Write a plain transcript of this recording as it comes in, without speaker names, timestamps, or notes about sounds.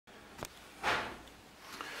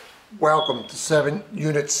Welcome to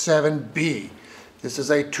Unit 7B. This is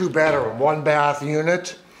a 2-bedroom, 1-bath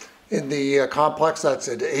unit in the complex that's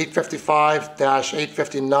at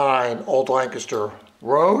 855-859 Old Lancaster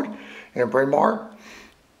Road in Bryn Mawr.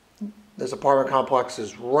 This apartment complex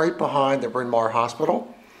is right behind the Bryn Mawr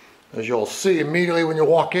Hospital. As you'll see immediately when you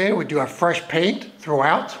walk in, we do have fresh paint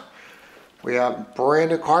throughout. We have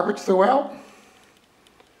brand new carpets throughout.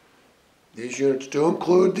 These units do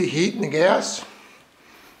include the heat and the gas.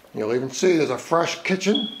 You'll even see there's a fresh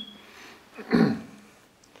kitchen. There's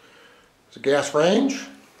a gas range,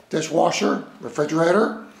 dishwasher,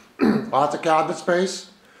 refrigerator, lots of cabinet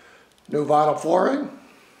space, new vinyl flooring.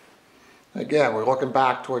 Again, we're looking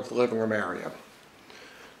back towards the living room area.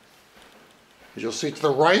 As you'll see to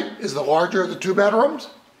the right is the larger of the 2 bedrooms.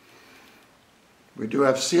 We do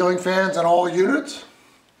have ceiling fans in all units.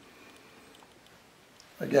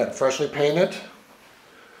 Again, freshly painted.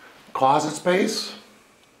 Closet space.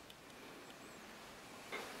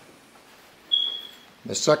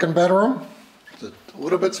 The 2nd bedroom is a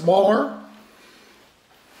little bit smaller,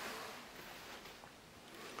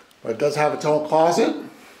 but it does have its own closet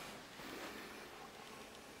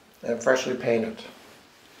and freshly painted.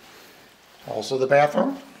 Also the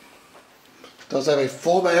bathroom does have a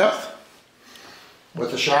full bath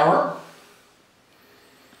with a shower.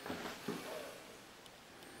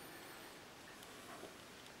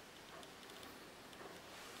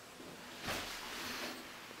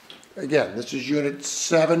 Again, this is Unit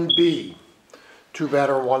 7B,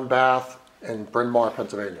 2-bedroom, 1-bath in Bryn Mawr,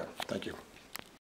 Pennsylvania. Thank you.